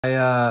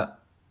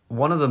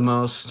One of the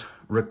most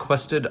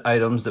requested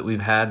items that we've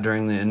had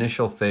during the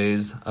initial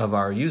phase of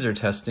our user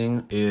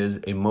testing is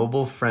a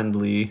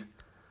mobile-friendly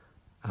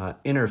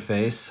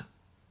interface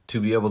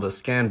to be able to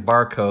scan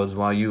barcodes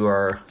while you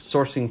are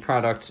sourcing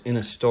products in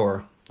a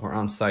store or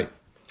on site.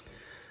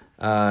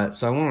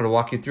 So I wanted to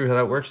walk you through how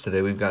that works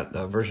today. We've got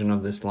a version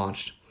of this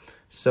launched.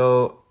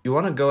 So you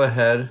want to go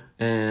ahead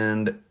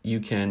and you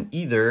can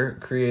either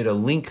create a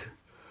link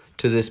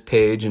to this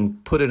page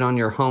and put it on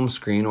your home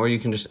screen, or you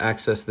can just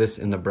access this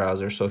in the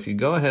browser. So if you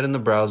go ahead in the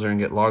browser and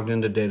get logged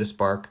into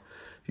DataSpark,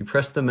 if you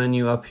press the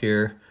menu up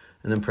here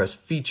and then press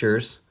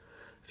Features,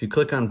 if you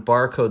click on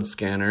Barcode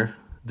Scanner,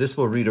 this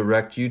will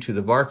redirect you to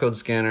the barcode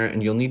scanner,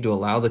 and you'll need to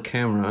allow the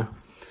camera.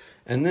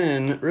 And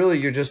then really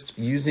you're just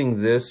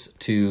using this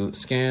to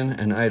scan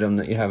an item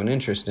that you have an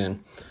interest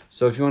in.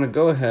 So if you want to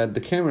go ahead,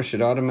 the camera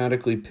should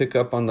automatically pick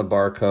up on the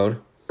barcode.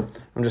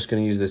 I'm just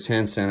going to use this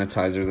hand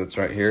sanitizer that's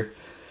right here.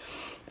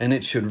 And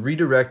it should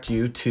redirect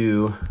you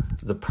to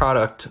the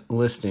product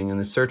listing in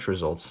the search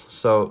results.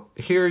 So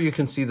here you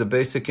can see the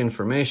basic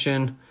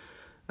information,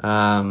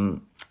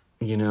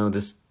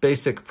 this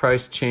basic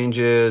price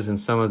changes and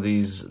some of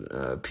these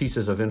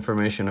pieces of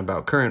information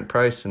about current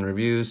price and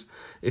reviews.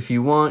 If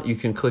you want, you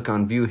can click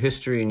on View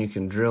History and you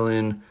can drill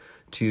in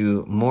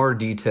to more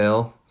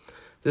detail.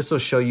 This will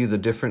show you the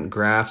different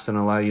graphs and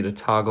allow you to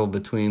toggle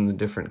between the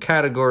different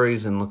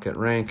categories and look at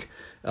rank.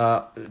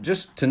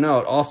 Just to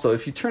note also,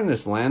 if you turn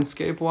this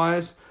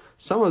landscape-wise,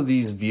 some of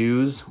these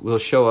views will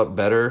show up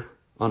better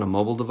on a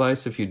mobile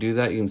device. If you do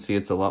that, you can see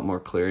it's a lot more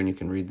clear and you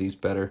can read these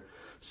better.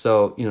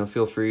 So,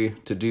 feel free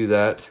to do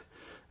that.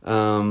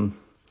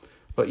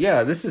 But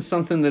yeah, this is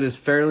something that is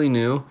fairly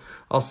new.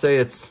 I'll say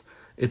it's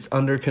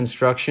under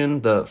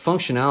construction. The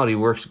functionality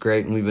works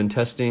great, and we've been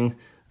testing.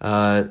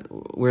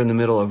 We're in the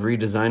middle of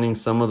redesigning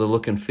some of the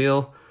look and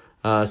feel.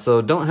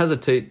 So don't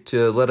hesitate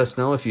to let us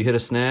know if you hit a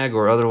snag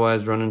or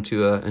otherwise run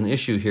into an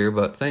issue here,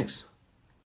 but thanks.